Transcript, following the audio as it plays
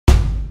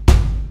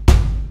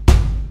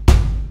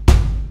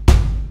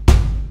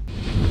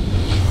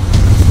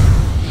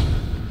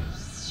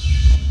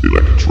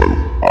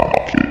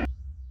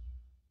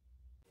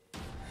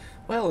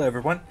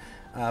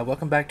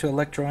Welcome back to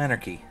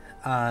Electro-Anarchy.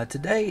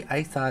 Today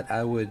I thought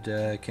I would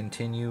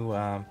continue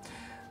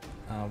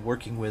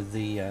working with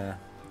the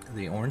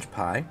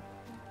OrangePi,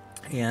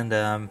 and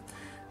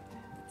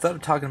thought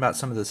of talking about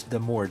some of the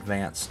more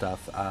advanced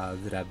stuff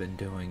that I've been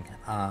doing.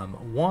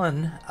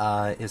 One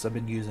is I've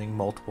been using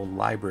multiple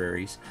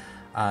libraries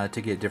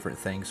to get different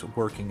things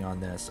working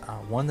on this.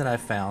 One that I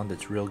found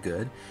that's real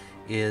good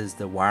is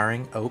the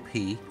Wiring OP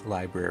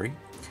library.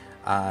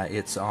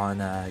 It's on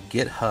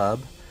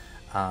GitHub.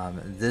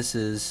 This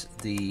is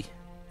the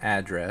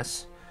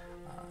address.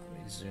 Let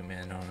me zoom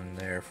in on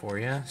there for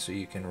you so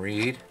you can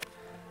read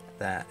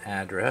that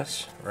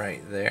address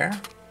right there.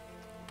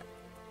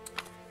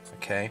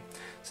 Okay,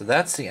 so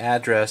that's the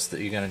address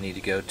that you're going to need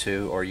to go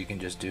to, or you can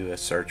just do a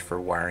search for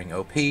Wiring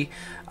OP.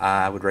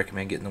 I would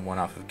recommend getting the one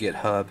off of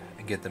GitHub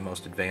and get the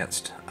most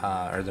advanced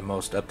or the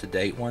most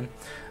up-to-date one.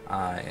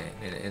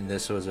 And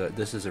this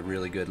is a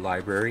really good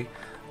library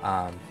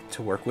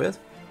to work with.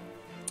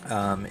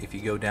 If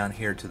you go down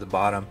here to the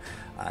bottom,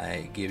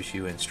 it gives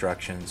you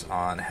instructions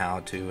on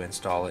how to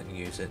install it and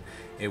use it.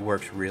 It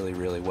works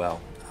really well.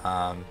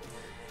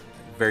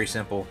 Very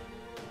simple,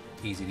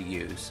 easy to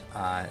use.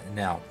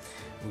 Now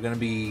we're going to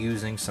be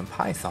using some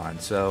Python.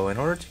 So in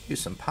order to use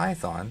some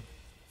Python,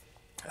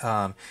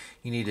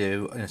 you need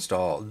to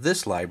install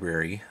this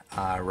library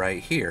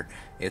right here.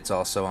 It's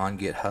also on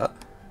GitHub.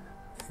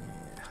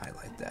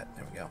 Highlight that.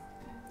 There we go.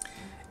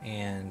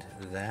 And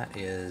that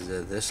is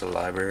this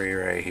library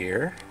right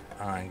here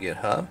on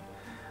GitHub.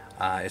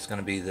 It's going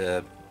to be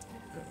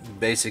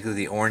basically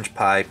the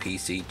OrangePi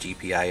PC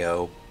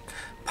GPIO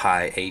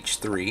Pi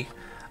H3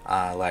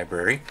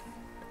 library,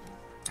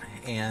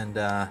 and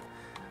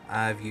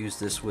I've used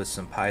this with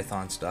some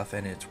Python stuff,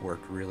 and it's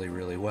worked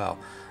really well.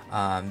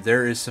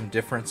 There is some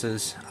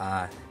differences,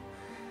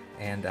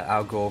 and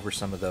I'll go over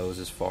some of those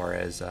as far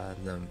as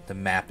the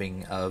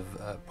mapping of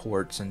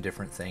ports and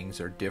different things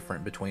are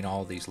different between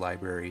all these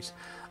libraries.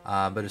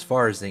 But as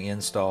far as the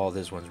install,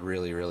 this one's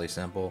really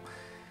simple.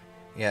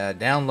 Yeah,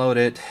 download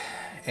it,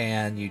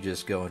 and you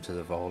just go into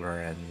the folder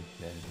and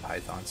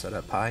Python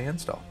setup Pi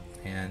install.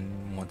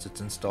 And once it's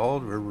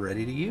installed, we're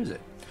ready to use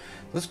it.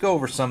 Let's go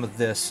over some of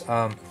this.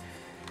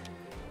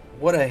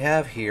 What I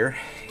have here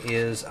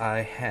is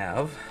I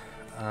have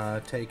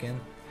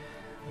taken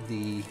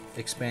the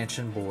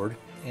expansion board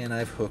and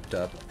I've hooked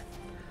up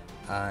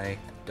a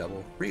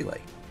double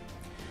relay.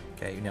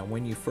 Okay, now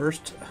when you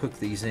first hook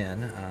these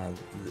in,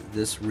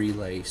 this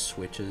relay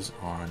switches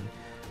on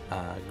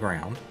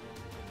ground.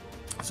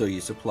 So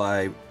you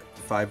supply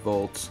 5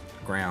 volts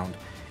ground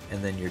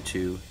and then your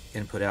 2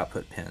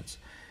 input-output pins.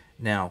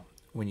 Now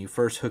when you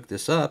first hook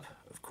this up,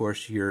 of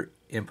course your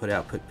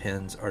input-output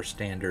pins are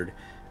standard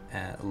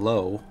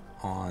low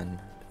on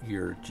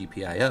your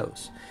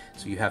GPIOs,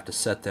 so you have to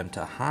set them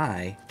to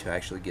high to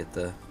actually get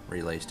the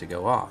relays to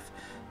go off.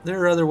 There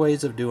are other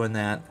ways of doing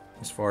that,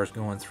 as far as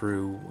going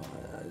through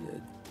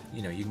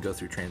you can go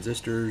through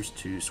transistors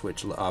to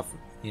switch off,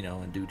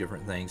 and do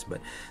different things, but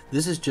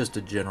this is just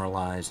a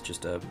generalized,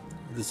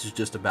 this is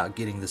just about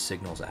getting the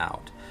signals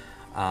out.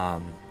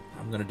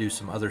 I'm going to do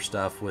some other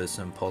stuff with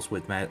some pulse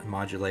width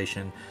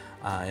modulation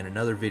in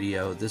another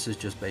video. This is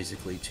just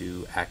basically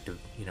to active,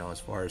 as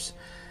far as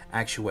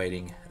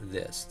actuating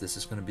this. This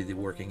is going to be the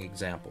working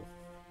example.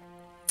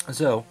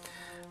 So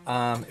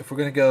if we're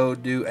going to go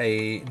do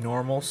a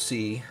normal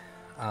C,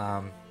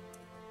 our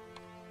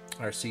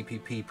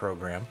CPP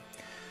program,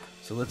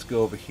 so let's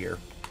go over here.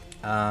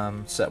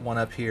 Set one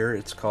up here.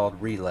 It's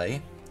called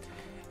Relay,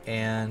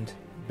 and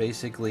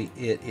basically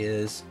it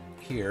is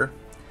here.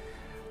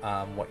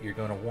 What you're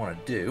going to want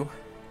to do,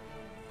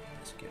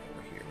 let's get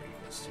over here where you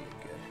can see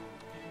it good.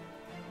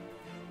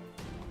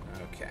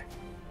 Okay.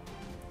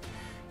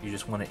 You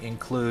just want to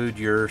include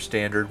your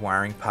standard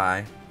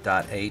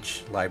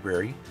wiringpi.h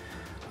library.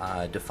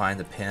 Define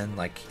the pin,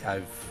 like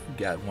I've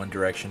got one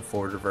direction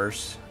forward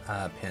reverse,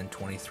 pin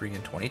 23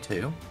 and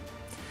 22,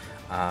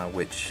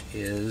 which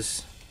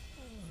is,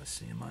 let's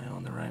see, am I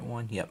on the right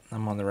one? Yep,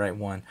 I'm on the right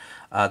one.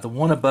 The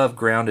one above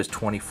ground is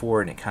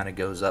 24, and it kind of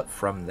goes up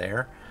from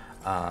there.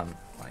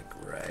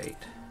 Like right,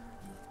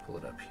 pull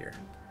it up here,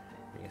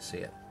 you can see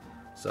it.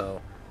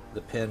 So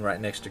the pin right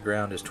next to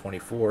ground is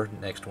 24,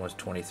 next one's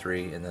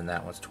 23, and then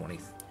that one's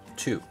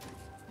 22.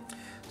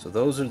 So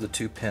those are the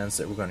 2 pins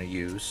that we're going to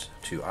use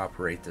to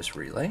operate this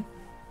relay.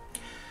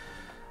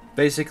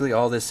 Basically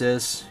all this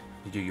is,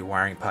 you do your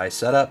WiringPi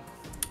setup,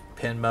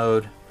 pin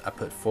mode, I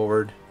put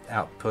forward,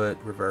 output,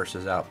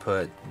 reverses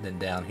output, and then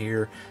down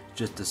here,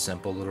 just a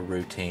simple little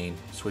routine,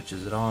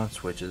 switches it on,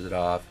 switches it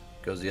off,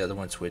 goes the other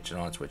one, switch it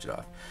on, switch it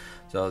off.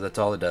 So that's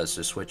all it does,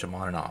 just switch them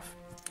on and off.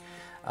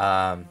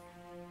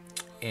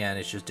 And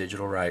it's just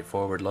digital write,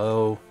 forward,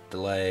 low,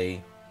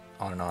 delay,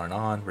 on and on and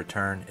on,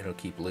 return. It'll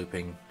keep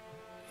looping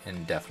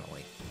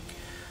indefinitely.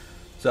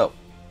 So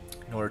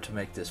in order to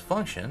make this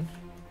function,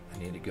 I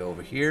need to go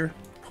over here,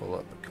 pull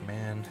up a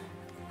command,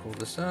 pull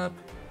this up.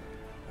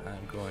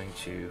 I'm going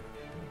to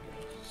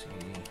see,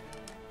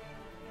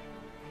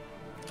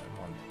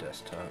 I'm on the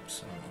desktop,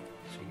 so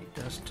see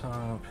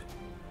desktop,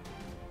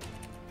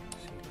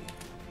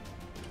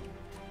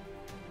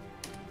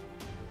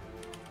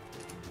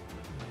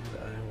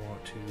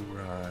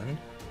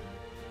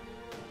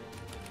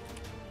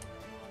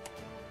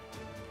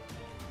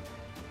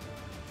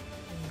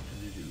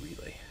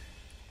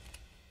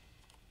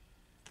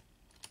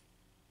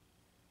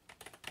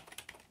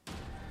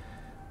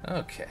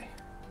 Okay,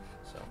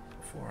 so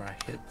before I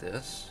hit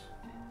this,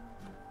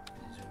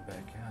 zoom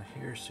back out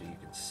here so you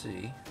can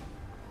see.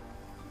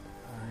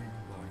 I'm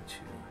going to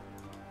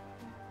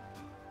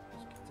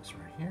let's get this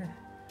right here,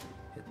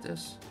 hit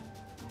this,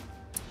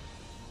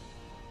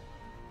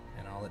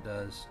 and all it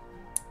does,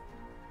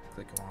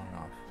 click them on and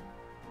off.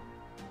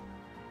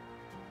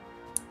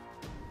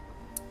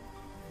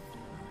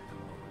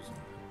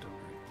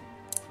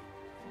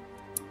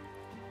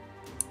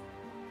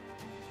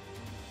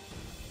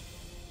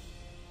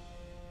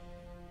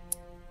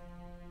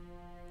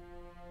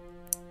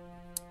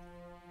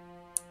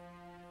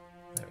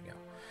 There we go.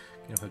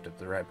 Get them hooked up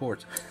to the right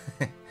ports.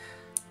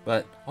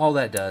 But all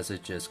that does is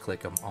just click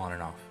them on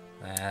and off.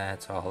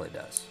 That's all it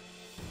does.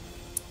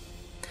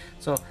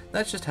 So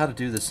that's just how to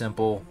do the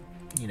simple,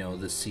 you know,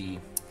 the C,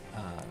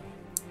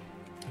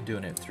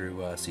 doing it through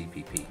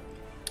CPP.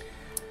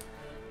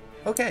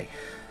 Okay,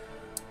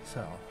 so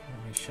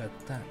let me shut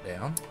that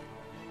down.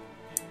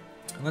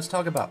 And let's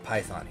talk about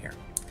Python here.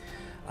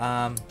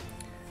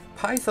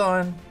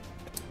 Python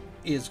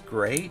is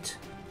great,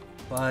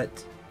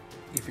 but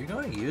if you're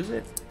going to use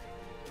it,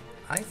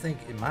 I think,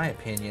 in my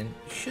opinion,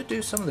 you should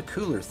do some of the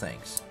cooler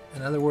things.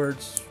 In other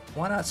words,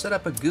 why not set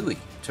up a GUI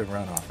to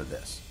run off of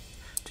this,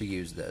 to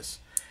use this?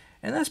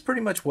 And that's pretty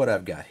much what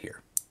I've got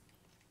here.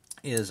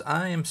 Is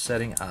I am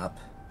setting up,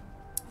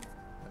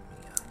 let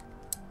me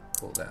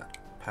pull that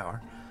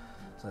power,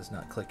 so that's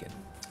not clicking.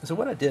 So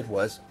what I did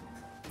was,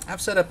 I've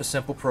set up a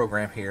simple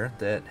program here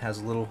that has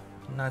a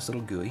nice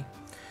little GUI,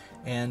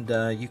 and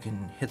you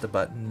can hit the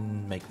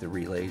button, make the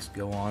relays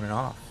go on and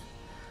off.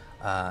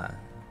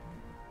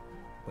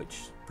 Which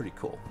is pretty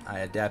cool. I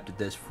adapted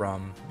this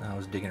from, I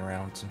was digging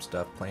around with some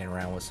stuff, playing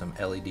around with some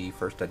LED.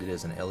 First I did it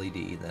as an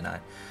LED, then I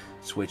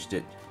switched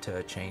it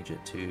to change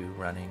it to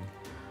running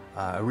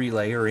a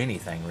relay or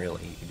anything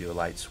really. You can do a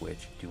light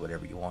switch, do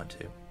whatever you want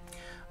to.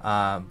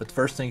 But the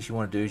first things you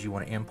want to do is you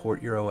want to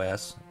import your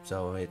OS,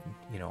 so it,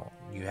 you know,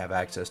 you have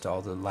access to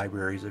all the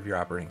libraries of your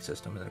operating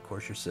system, and of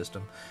course your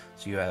system,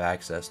 so you have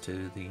access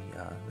to the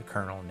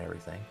kernel and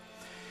everything.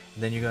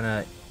 And then you're going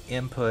to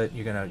input,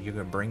 you're going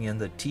to bring in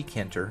the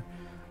tkinter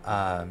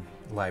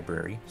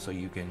library so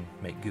you can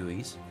make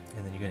GUIs,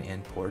 and then you're going to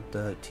import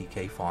the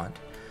TK font.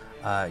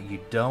 You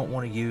don't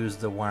want to use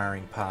the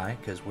OrangePi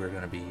because we're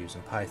going to be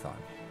using Python.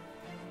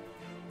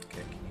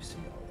 Okay, can you see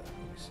all that?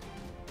 Let me see.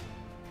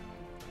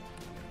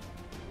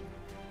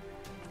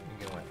 Let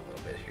me go in a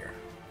little bit here.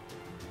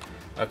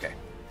 Okay,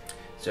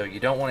 so you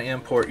don't want to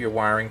import your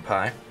OrangePi.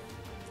 There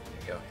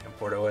you go.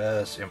 Import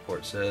OS,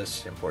 import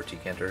sys, import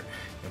tkinter,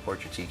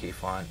 import your TK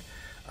font.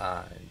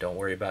 Don't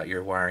worry about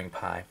your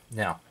OrangePi.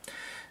 Now,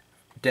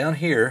 down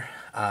here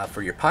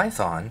for your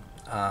Python,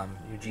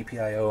 your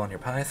GPIO on your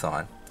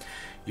Python,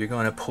 you're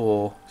going to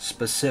pull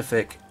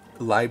specific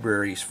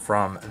libraries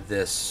from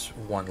this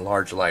one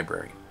large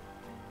library.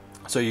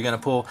 So you're going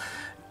to pull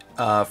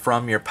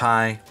from your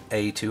Pi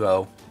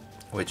A20,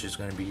 which is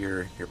going to be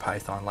your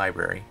Python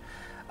library,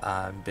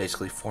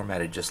 basically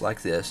formatted just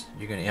like this.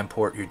 You're going to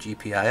import your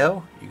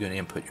GPIO, you're going to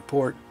input your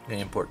port, you're going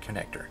to import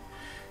connector.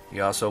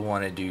 You also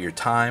want to do your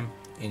time,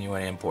 and you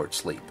want to import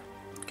sleep.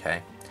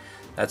 Okay,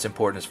 that's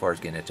important as far as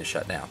getting it to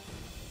shut down.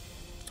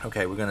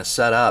 Okay, we're going to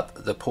set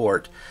up the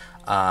port.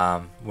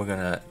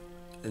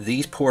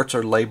 These ports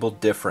are labeled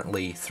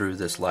differently through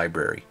this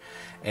library,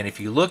 and if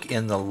you look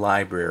in the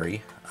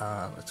library,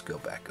 let's go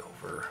back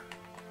over.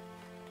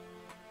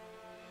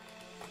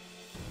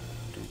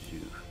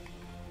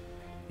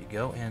 You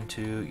go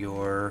into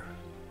your,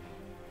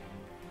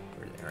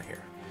 right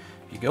here.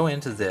 You go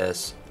into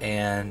this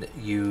and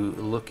you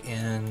look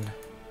in.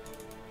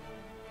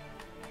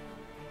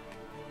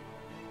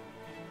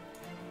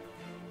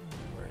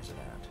 Where is it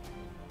at?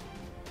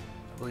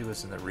 I believe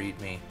it's in the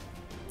README,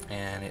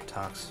 and it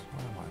talks.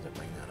 Why does it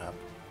bring that up?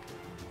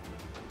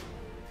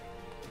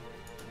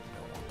 I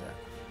don't want that.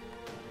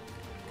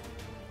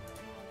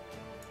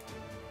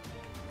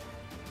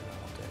 I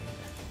don't want that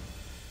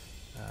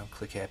either.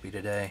 Click happy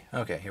today.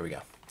 Okay, here we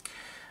go.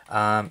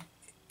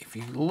 If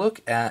you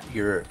look at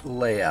your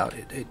layout,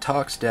 it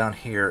talks down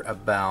here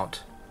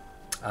about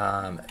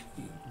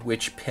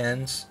which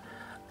pins,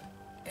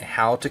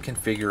 how to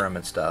configure them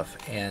and stuff,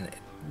 and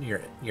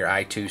your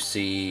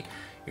I2C,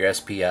 your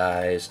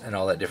SPIs, and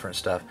all that different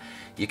stuff.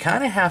 You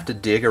kind of have to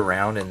dig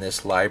around in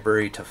this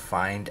library to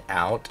find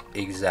out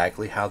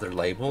exactly how they're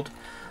labeled.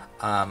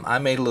 I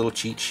made a little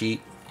cheat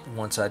sheet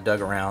once I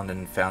dug around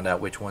and found out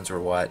which ones were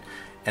what,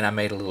 and I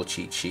made a little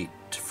cheat sheet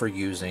for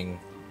using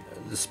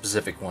the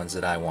specific ones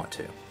that I want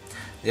to.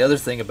 The other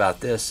thing about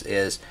this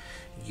is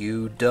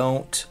you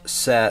don't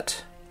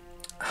set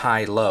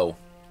high-low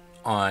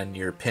on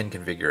your pin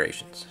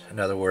configurations. In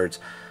other words,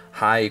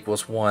 high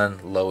equals 1,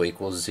 low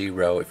equals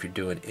 0. If you're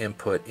doing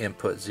input,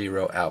 input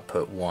 0,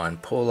 output 1,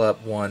 pull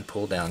up 1,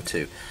 pull down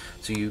 2.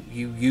 So you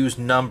use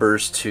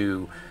numbers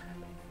to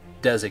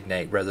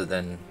designate rather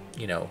than,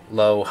 you know,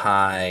 low,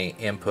 high,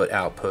 input,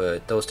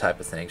 output, those type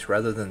of things.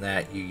 Rather than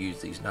that, you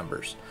use these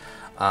numbers.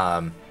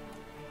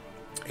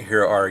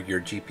 Here are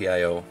your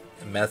GPIO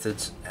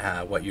methods,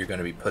 what you're going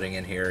to be putting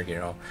in here. You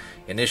know,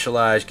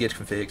 initialize, get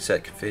config,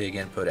 set config,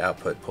 input,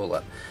 output, pull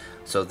up.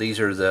 So these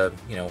are the,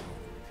 you know,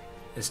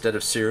 instead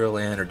of serial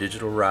in or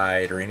digital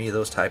write or any of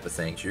those type of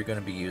things, you're going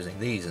to be using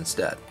these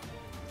instead.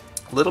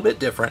 A little bit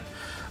different,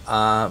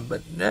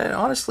 but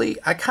honestly,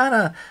 I kind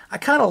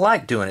of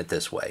like doing it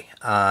this way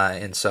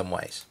in some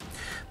ways.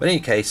 But in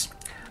any case,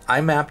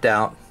 I mapped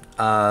out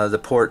the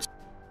ports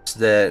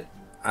that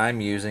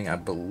I'm using. I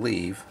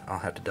believe I'll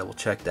have to double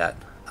check that.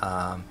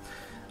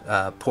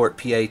 Port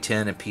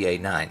PA10 and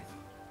PA9.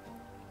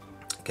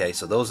 Okay,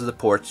 so those are the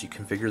ports. You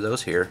configure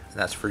those here. And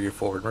that's for your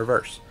forward and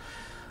reverse.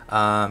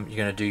 You're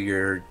going to do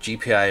your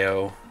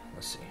GPIO.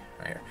 Let's see,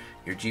 right here.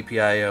 Your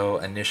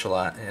GPIO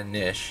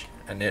init.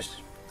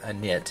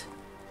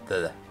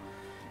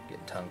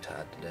 Getting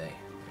tongue-tied today.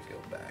 Let me go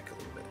back a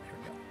little bit. Here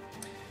we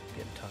go.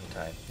 Getting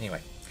tongue-tied.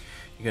 Anyway,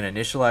 you're going to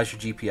initialize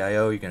your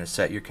GPIO. You're going to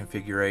set your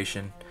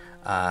configuration.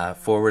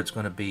 Forward's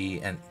going to be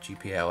a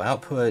GPIO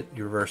output.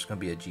 Your reverse is going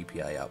to be a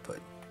GPI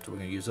output. So we're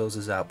going to use those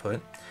as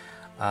output.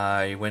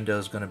 Your window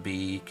is going to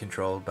be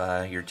controlled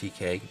by your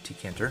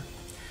tkinter. You're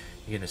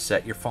going to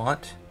set your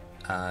font.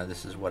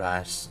 This is what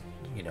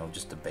you know,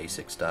 just the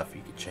basic stuff.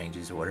 You can change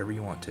these to whatever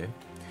you want to.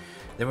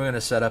 Then we're going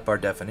to set up our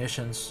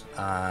definitions.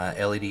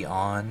 LED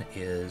on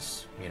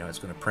is, you know, it's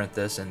going to print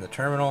this in the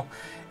terminal,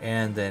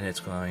 and then it's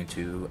going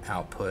to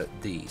output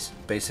these.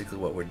 Basically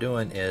what we're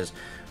doing is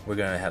we're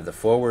going to have the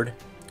forward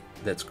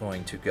that's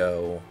going to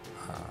go,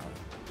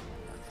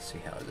 let's see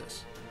how it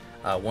is.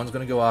 One's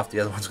going to go off, the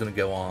other one's going to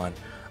go on,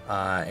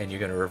 and you're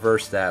going to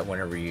reverse that. When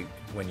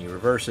you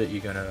reverse it,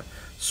 you're going to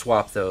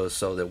swap those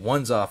so that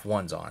one's off,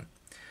 one's on.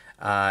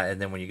 And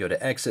then when you go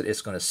to exit,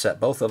 it's going to set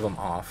both of them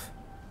off,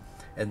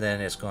 and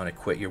then it's going to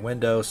quit your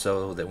window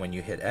so that when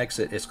you hit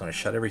exit, it's going to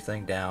shut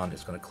everything down,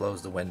 it's going to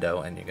close the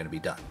window, and you're going to be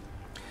done.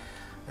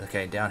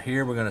 Okay, down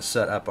here we're going to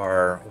set up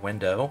our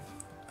window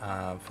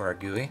for our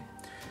GUI.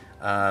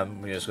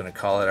 We're just going to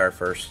call it our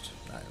first.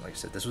 Like I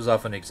said, this was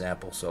off an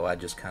example, so I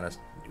just kind of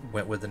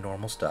went with the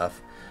normal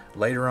stuff.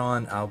 Later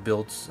on, I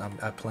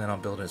plan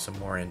on building some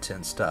more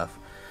intense stuff.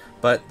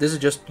 But this is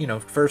just, you know,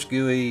 first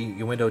GUI,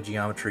 your window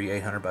geometry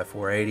 800 by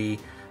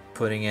 480,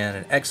 putting in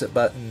an exit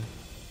button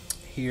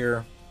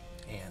here,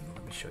 and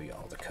let me show you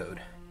all the code.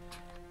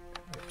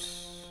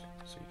 Oops,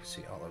 so you can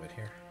see all of it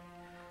here.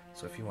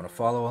 So if you want to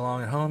follow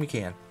along at home, you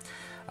can.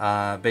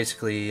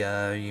 Basically,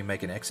 you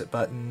make an exit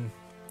button,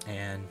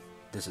 and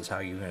this is how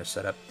you're going to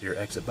set up your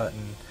exit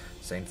button.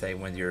 Same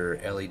thing with your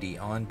LED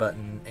on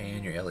button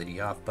and your LED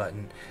off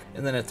button.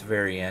 And then at the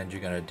very end,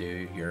 you're going to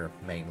do your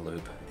main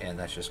loop, and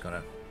that's just going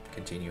to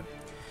continue.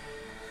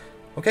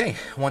 Okay,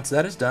 once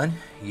that is done,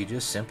 you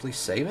just simply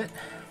save it,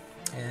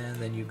 and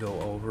then you go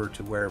over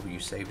to wherever you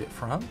saved it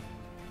from,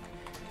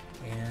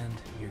 and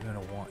you're going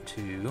to want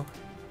to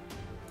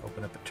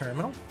open up a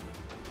terminal.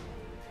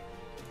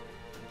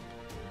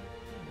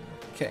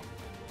 Okay,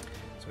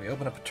 so we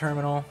open up a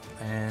terminal,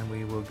 and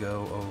we will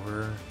go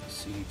over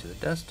CD to the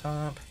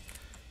desktop.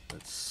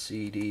 Let's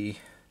CD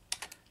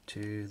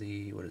to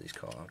the, what are these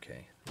called?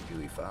 Okay, the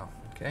GUI file.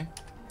 Okay,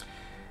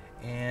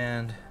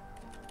 and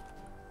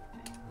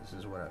this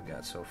is what I've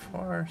got so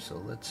far. So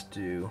let's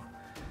do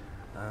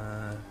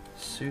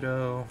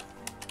sudo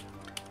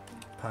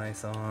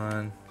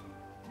python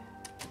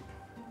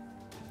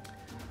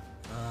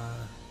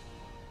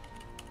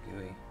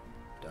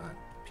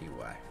GUI.py.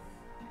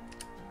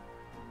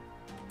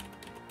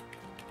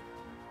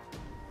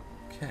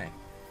 Okay,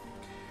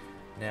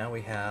 now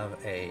we have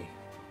a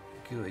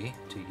GUI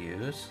to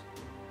use,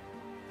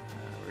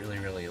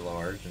 really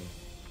large and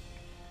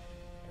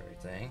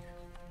everything,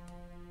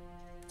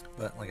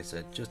 but like I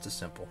said, just a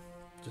simple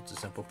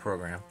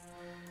program.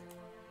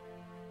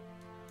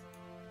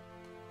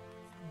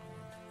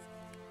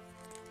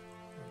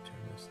 Turn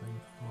this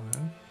thing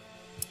on.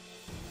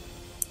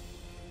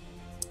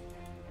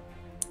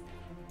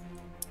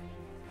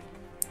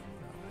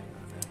 Oh, hang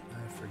on a minute, I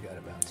forgot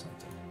about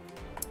something.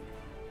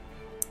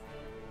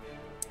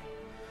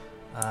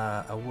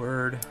 A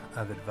word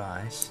of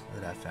advice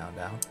that I found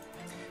out: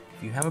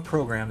 if you have a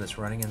program that's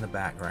running in the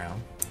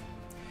background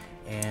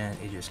and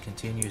it just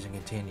continues and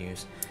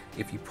continues,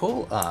 if you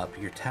pull up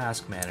your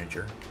task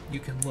manager, you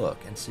can look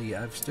and see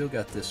I've still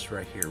got this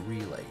right here,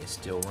 relay is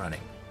still running.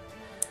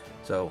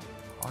 So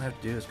all I have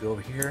to do is go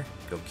over here,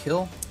 go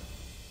kill,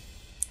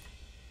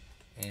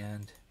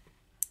 and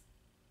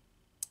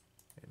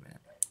wait a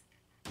minute.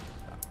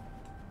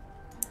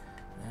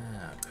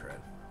 Ah,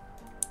 crud.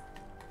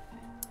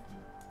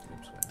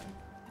 Oops, wait a minute.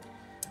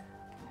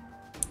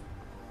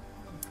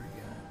 I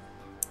forgot.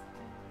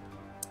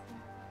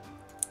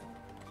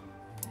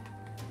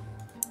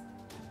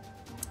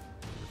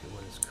 Look at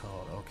what it's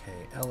called. Okay,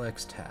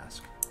 LX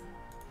task.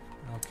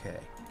 Okay.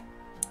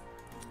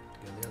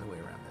 Go the other way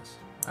around this.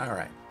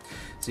 Alright.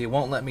 See, it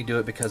won't let me do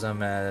it because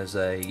I'm as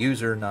a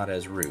user, not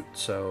as root.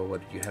 So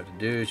what you have to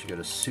do is you go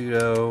to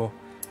sudo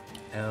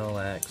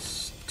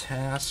LX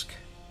task,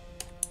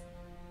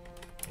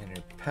 enter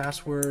your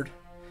password.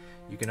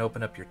 You can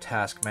open up your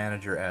task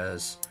manager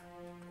as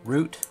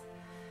root,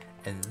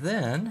 and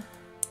then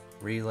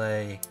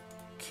relay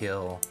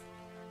kill,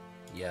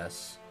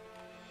 yes,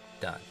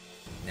 done.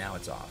 Now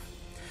it's off.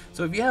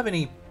 So if you have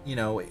any, you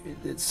know,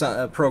 it's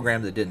a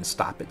program that didn't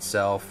stop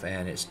itself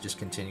and it's just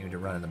continuing to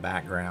run in the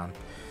background,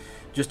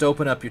 just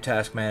open up your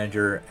task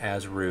manager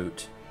as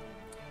root.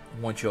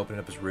 Once you open it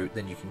up as root,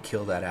 then you can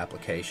kill that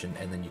application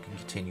and then you can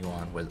continue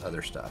on with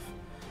other stuff.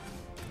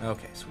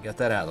 Okay, so we got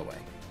that out of the way.